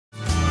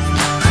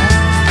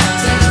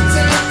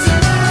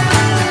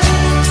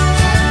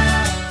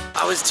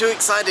was too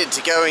excited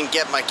to go and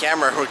get my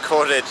camera and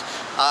record it.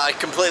 I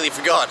completely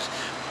forgot.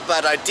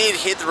 But I did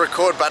hit the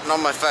record button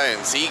on my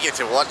phone, so you get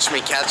to watch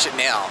me catch it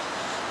now.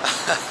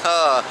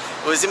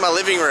 It was in my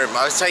living room.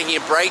 I was taking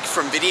a break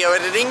from video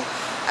editing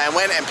and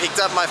went and picked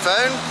up my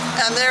phone,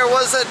 and there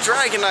was a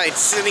Dragonite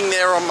sitting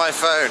there on my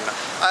phone.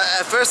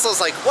 At first I was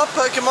like, what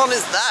Pokemon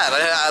is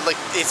that? Like,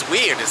 it's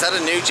weird. Is that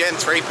a new Gen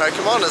 3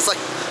 Pokemon? It's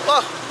like,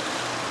 oh,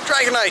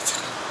 Dragonite.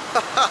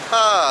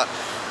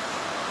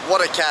 What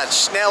a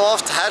catch. Now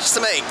off to hatch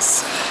some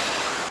eggs.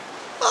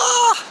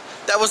 Ah,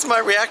 that was my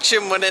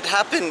reaction when it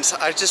happened.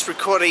 I just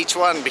record each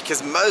one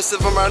because most of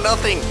them are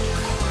nothing.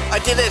 I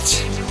did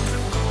it.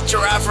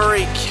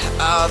 Girafarig.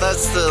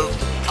 That's the,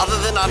 other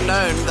than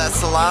Unknown,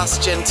 that's the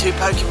last Gen 2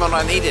 Pokemon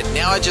I needed.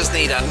 Now I just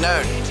need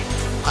Unknown.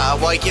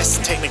 Well, I guess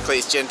technically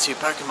it's Gen 2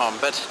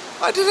 Pokemon, but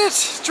I did it.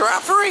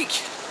 Girafarig.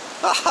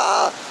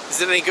 Haha. Is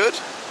it any good?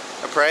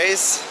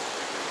 Appraise.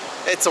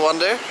 It's a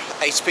wonder.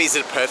 HP's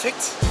at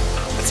perfect.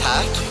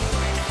 Attack.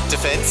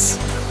 Defense.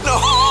 No!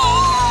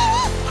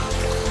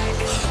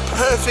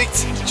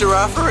 Perfect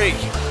Girafarig.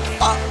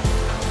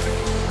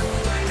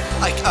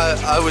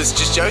 I was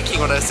just joking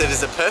when I said,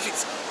 is it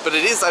perfect? But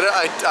it is.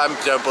 I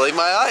don't believe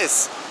my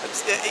eyes.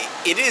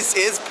 It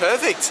is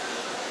perfect.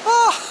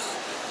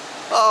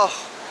 Oh,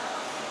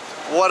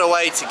 what a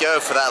way to go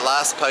for that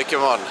last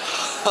Pokemon.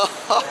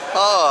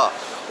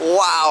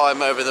 Wow,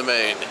 I'm over the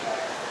moon.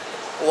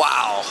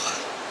 Wow.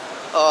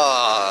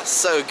 Oh,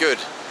 so good.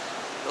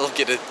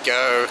 Look at it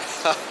go.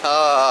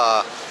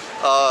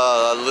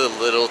 Oh,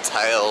 little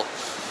tail.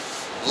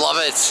 Love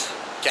it.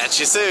 Catch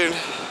you soon.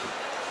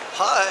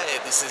 Hi,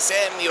 this is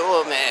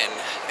SamTheOilMan,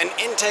 and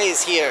Entei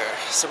is here.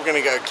 So we're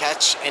gonna go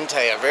catch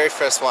Entei, our very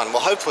first one.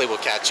 Well, hopefully we'll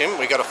catch him.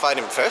 We gotta fight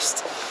him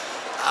first.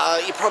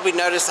 You probably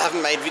noticed I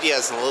haven't made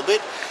videos in a little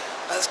bit.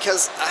 That's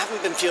because I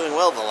haven't been feeling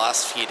well the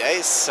last few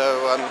days,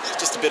 so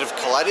just a bit of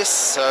colitis,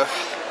 so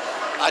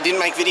I didn't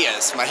make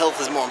videos. My health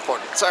is more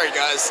important. Sorry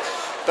guys,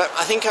 but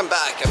I think I'm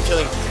back. I'm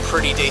feeling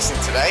pretty decent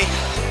today,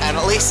 and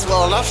at least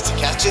well enough to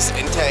catch this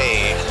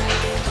Entei.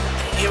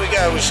 Here we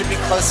go. We should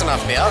be close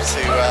enough now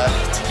to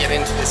get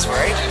into this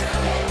raid.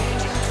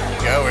 Here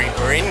we go.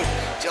 We're in.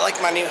 Do you like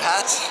my new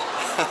hat?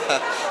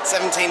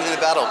 17 in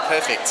the battle.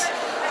 Perfect.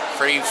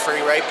 Free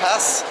raid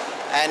pass.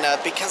 And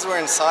because we're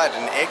inside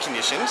and air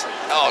conditioned,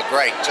 oh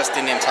great, just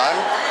in time.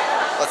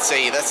 Let's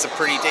see, that's a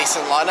pretty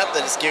decent lineup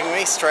that it's giving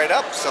me straight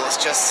up. So let's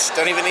just,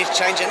 don't even need to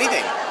change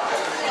anything.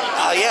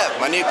 Oh yeah,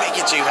 my new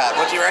Pikachu hat.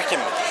 What do you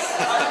reckon?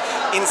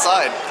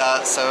 Inside.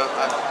 So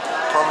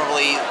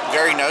probably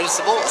very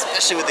noticeable,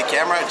 especially with the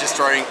camera, just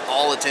drawing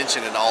all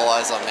attention and all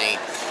eyes on me.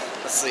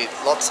 Let's see,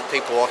 lots of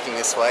people walking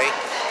this way.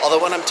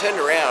 Although when I'm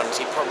turned around,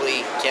 you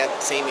probably can't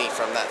see me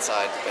from that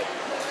side, but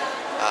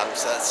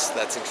so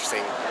that's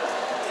interesting.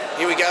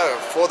 Here we go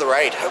for the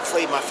raid.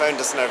 Hopefully my phone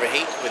doesn't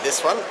overheat with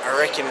this one. I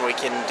reckon we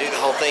can do the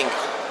whole thing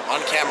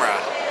on camera,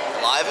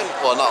 live and,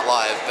 well, not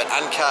live, but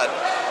uncut.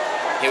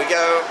 Here we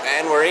go,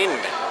 and we're in.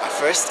 My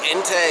first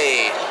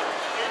Entei.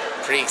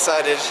 Pretty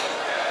excited.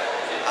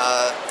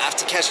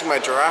 After catching my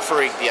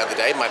Girafarig the other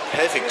day, my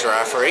perfect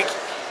Girafarig,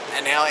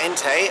 and now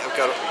Entei, I've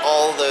got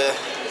all the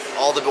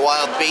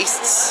wild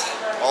beasts,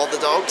 all the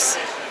dogs.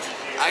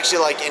 I actually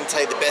like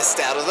Entei the best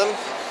out of them,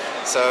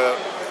 so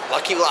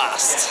lucky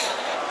last.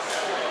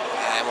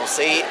 And we'll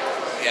see,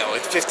 yeah,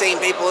 with 15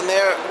 people in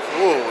there,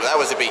 ooh, that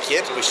was a big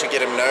hit. We should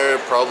get him no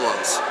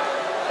problems.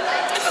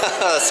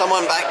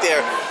 Someone back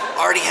there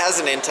already has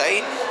an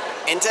Entei.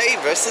 Entei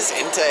versus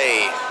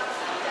Entei.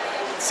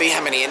 See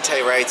how many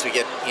Entei raids we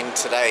get in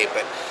today,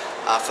 but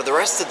for the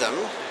rest of them,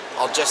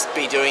 I'll just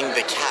be doing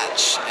the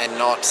catch and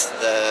not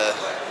the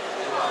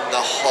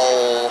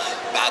whole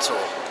battle.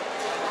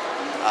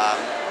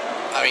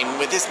 I mean,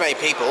 with this many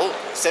people,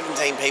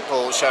 17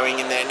 people showing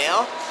in there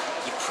now,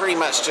 you pretty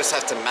much just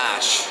have to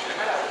mash.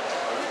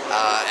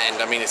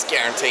 And I mean, it's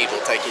guaranteed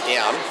we'll take you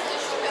down.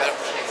 But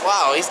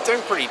wow, he's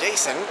doing pretty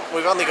decent.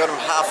 We've only got him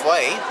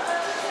halfway,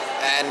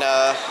 and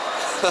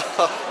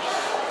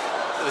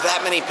with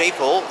that many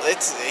people,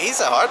 he's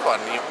a hard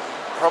one. You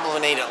probably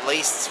need at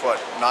least, what,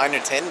 9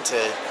 or 10 to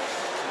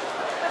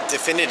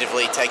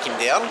definitively take him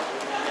down.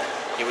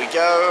 Here we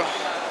go.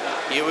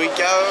 Here we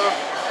go.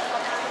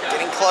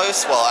 Getting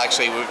close. Well,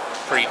 actually, we're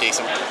pretty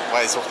decent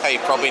ways away.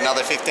 Probably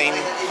another 15.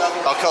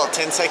 I'll call it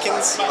 10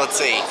 seconds. Let's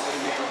see.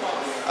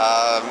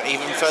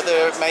 Even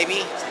further,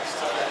 maybe.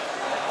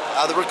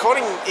 The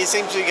recording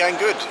seems to be going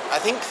good. I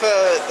think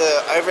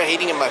the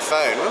overheating of my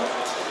phone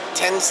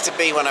tends to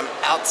be when I'm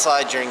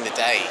outside during the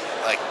day,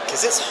 like,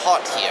 because it's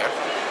hot here.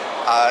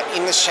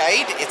 In the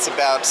shade, it's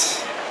about,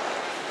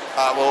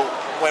 well,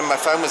 when my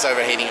phone was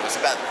overheating, it was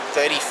about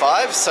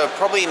 35, so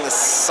probably in the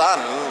sun,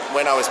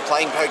 when I was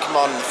playing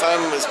Pokemon, the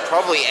phone was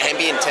probably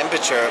ambient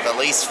temperature of at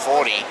least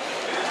 40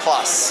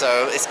 plus,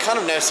 so it's kind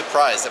of no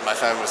surprise that my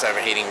phone was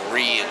overheating,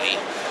 really.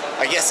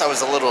 I guess I was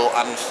a little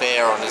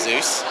unfair on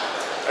Zeus.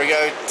 There we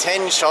go,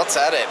 10 shots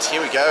at it. Here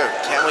we go.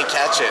 Can we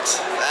catch it?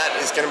 That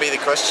is going to be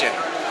the question.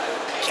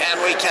 Can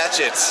we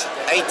catch it?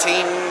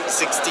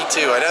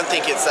 1862. I don't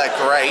think it's that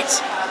great.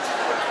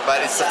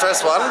 but it's the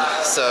first one,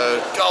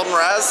 so golden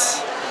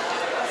raz.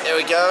 There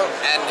we go,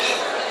 and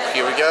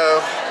here we go.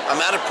 I'm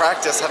out of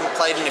practice, haven't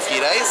played in a few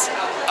days.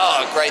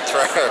 Oh, great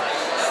throw.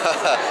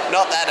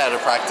 Not that out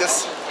of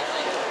practice.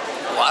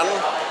 1,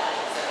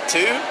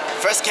 2,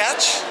 first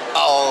catch.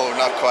 Oh,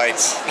 not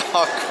quite,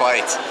 not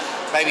quite.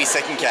 Maybe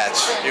second catch.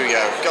 Here we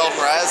go, golden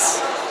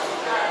raz.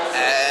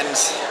 And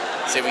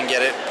see if we can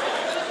get it.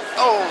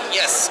 Oh,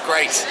 yes,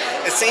 great.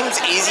 It seems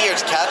easier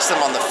to catch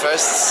them on the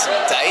first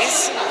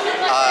days.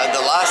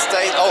 The last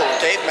day, oh,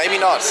 okay,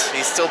 maybe not.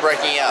 He's still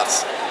breaking out.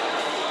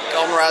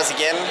 Golden raz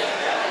again.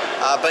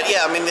 But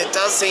yeah, I mean, it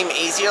does seem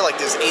easier,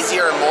 like there's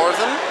easier and more of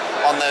them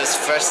on those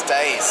first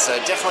days. So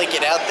definitely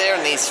get out there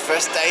in these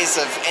first days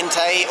of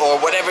Entei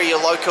or whatever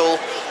your local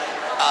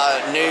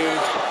new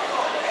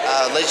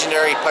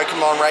legendary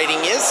Pokemon rating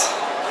is,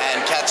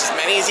 and catch as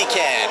many as you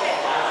can.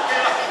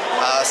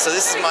 So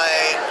this is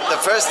the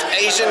first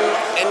Asian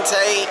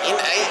Entei in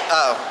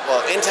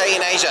Entei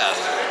in Asia.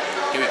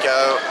 Here we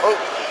go. Oh,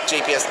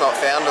 GPS not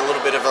found. A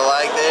little bit of a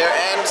lag there,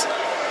 and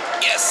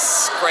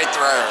yes, great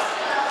throw.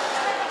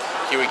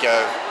 Here we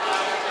go.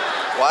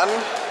 1,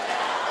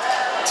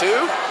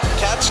 2,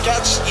 catch.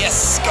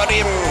 Yes, got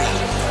him.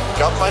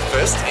 Got my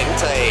first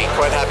Entei.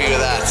 Quite happy with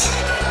that.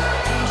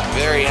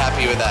 Very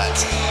happy with that.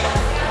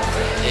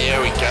 Here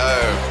we go.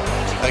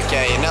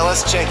 Okay, now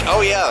let's check.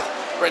 Oh yeah.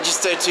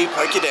 Register to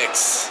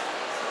Pokedex.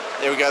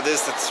 There we go,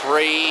 there's the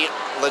 3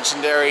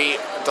 legendary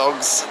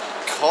dogs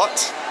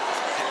caught.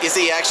 Is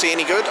he actually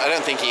any good? I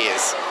don't think he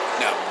is.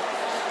 No.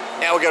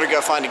 Now we've got to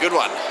go find a good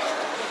one.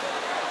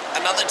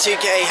 Another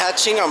 2K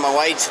hatching on my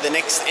way to the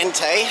next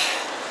Entei.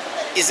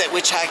 Is it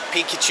Witch Hack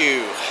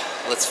Pikachu?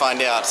 Let's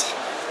find out.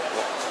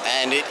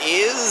 And it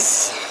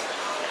is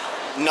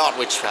not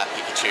Witch Hack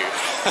Pikachu.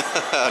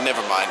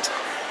 Never mind.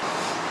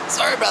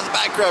 Sorry about the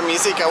background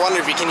music, I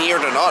wonder if you can hear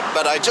it or not,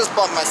 but I just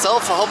bought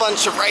myself a whole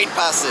bunch of raid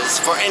passes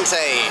for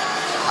Entei.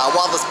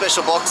 While the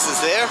special box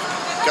is there,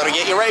 gotta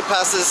get your raid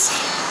passes.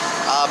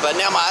 But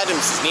now my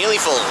items is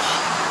nearly full.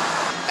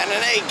 And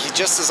an egg,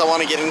 just as I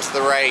want to get into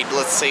the raid.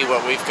 Let's see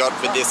what we've got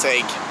with this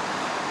egg.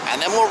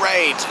 And then we'll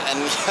raid. And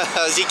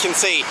as you can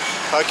see,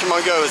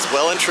 Pokemon Go is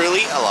well and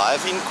truly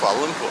alive in Kuala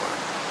Lumpur.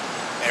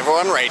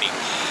 Everyone raiding.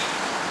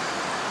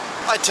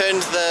 I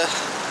turned the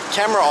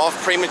camera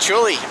off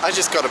prematurely. I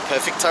just got a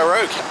perfect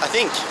Tyrogue, I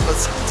think.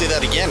 Let's do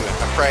that again.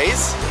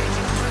 Appraise,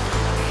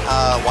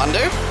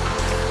 Wonder,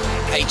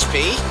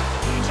 HP,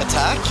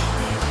 Attack,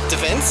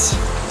 Defense,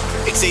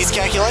 Exceeds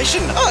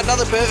Calculation. Oh,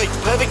 another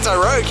perfect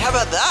Tyrogue. How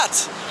about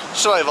that?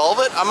 Should I evolve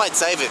it? I might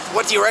save it.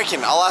 What do you reckon?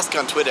 I'll ask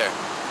on Twitter.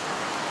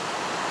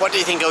 What do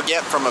you think I'll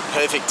get from a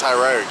perfect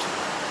Tyrogue?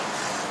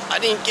 I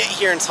didn't get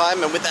here in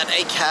time, and with that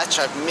egg hatch,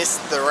 I've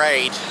missed the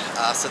raid.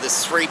 So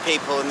there's 3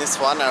 people in this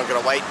one, and I've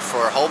got to wait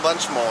for a whole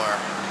bunch more.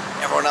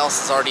 Everyone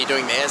else is already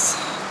doing theirs.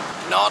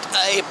 Not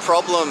a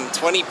problem,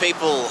 20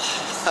 people.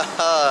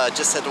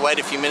 Just had to wait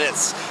a few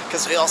minutes,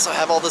 because we also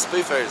have all the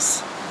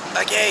spoofers.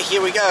 Okay,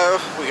 here we go.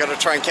 We got to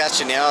try and catch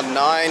it now.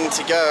 9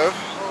 to go.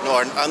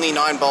 No, only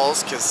 9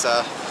 balls, because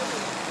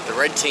the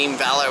red team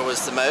Valor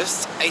was the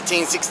most.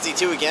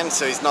 1862 again,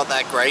 so he's not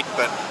that great,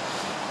 but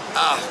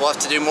we'll have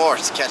to do more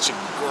to catch a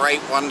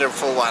great,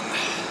 wonderful one.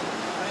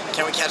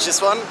 Can we catch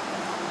this one?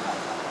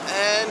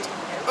 And,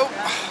 oh,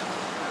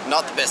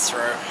 not the best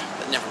throw,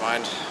 but never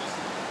mind.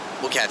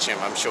 We'll catch him,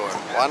 I'm sure.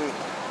 1,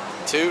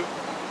 2,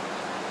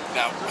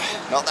 no,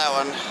 not that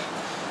one.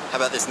 How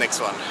about this next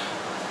one?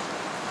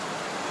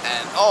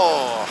 And,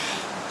 oh,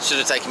 should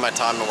have taken my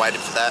time and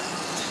waited for that.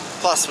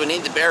 Plus, we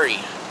need the berry.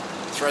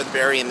 Throw the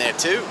berry in there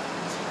too,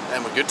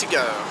 and we're good to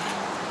go.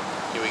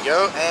 Here we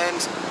go,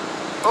 and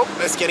oh,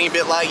 it's getting a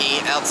bit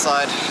laggy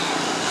outside.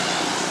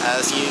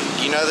 As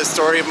you know the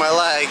story of my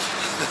lag.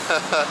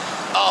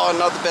 Oh,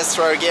 not the best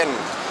throw again.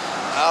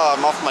 Oh,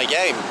 I'm off my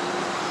game.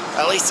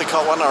 At least I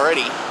caught one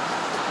already.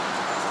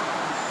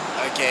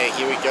 Okay,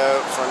 here we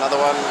go for another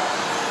one.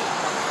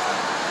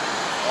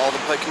 All the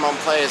Pokemon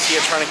players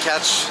here trying to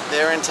catch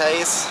their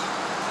Enteis.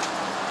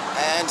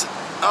 And,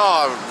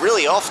 oh,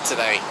 really off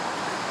today.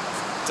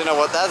 Don't know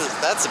what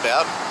that's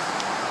about.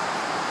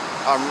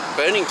 I'm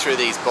burning through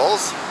these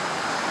balls.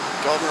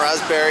 Golden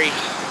Raspberry.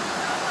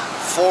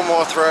 4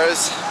 more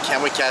throws.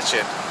 Can we catch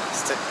it?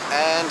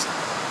 And,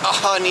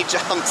 oh, and he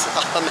jumped.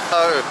 Oh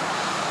no.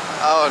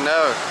 Oh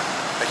no.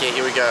 Okay,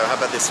 here we go. How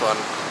about this one?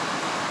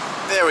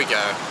 There we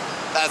go.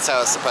 That's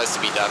how it's supposed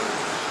to be done.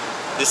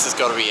 This has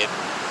got to be it.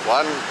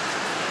 1.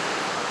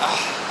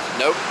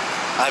 Nope.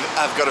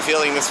 I've got a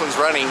feeling this one's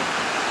running.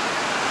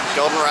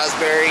 Golden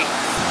Raspberry,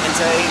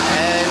 Entei,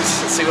 and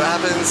let's see what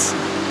happens.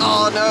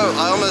 Oh no,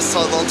 I almost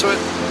held onto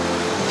it.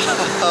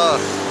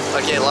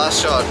 Okay, last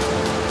shot.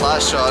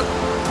 Last shot.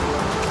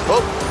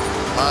 Oh,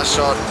 last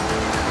shot.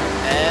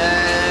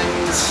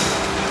 And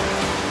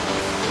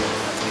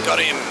got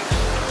him.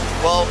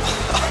 Well,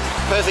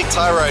 perfect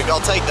Tyrogue.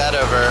 I'll take that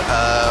over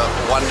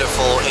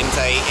wonderful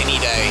Entei any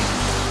day.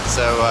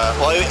 So,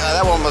 well,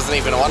 that one wasn't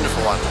even a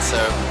wonderful one.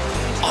 So,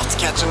 I'll have to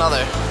catch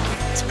another.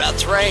 It's about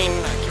to rain.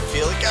 I can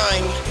feel it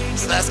going.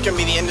 So that's going to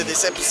be the end of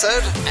this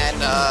episode.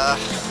 And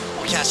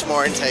we'll catch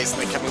more Entays in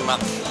the coming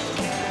month.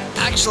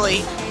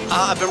 Actually,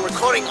 I've been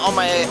recording all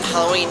my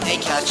Halloween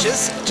egg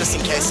catches just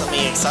in case something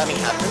exciting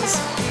happens.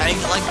 And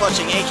if you like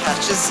watching egg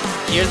catches,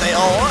 here they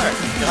all are.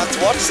 You'll have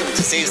to watch them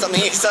to see if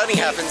something exciting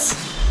happens.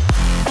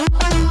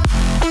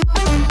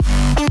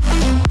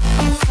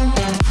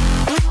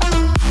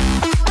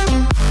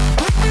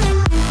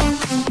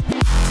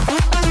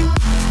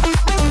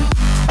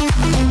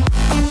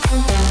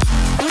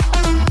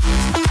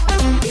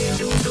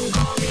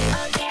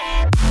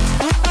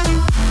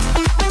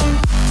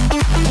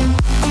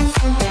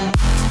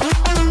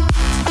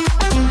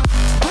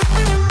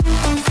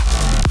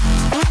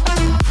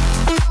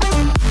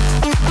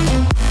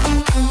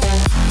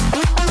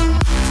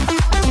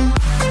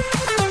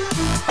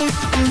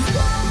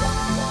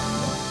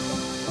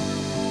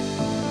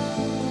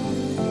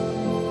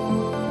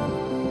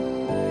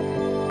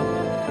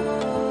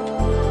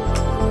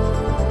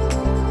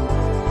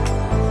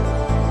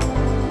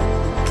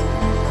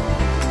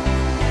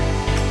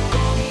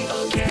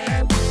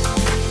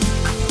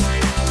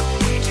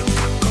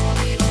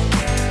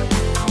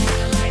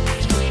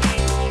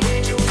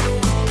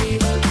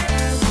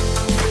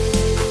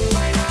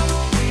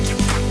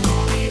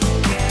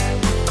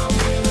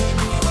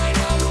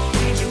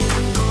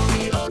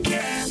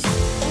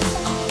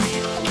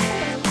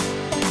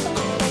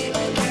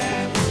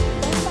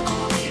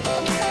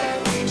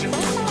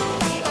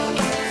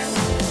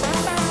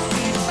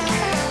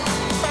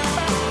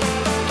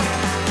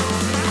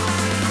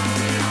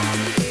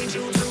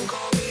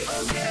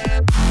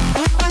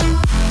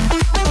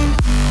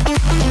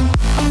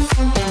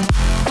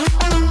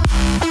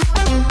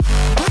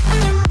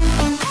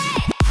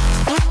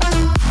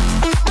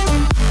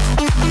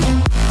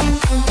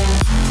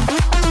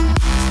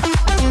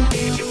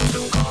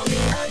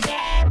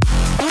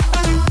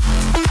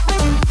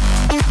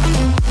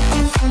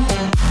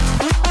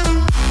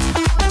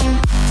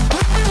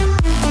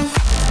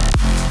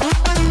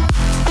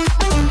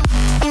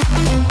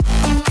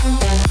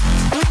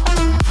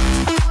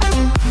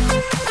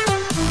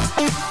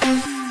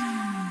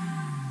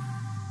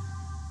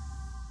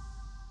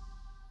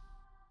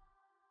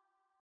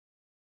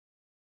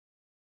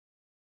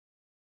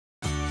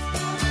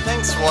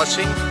 Thanks for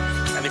watching,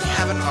 and if you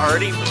haven't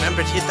already,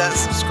 remember to hit that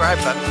subscribe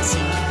button so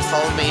you can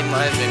follow me in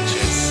my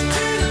adventures.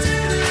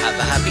 Have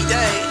a happy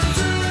day!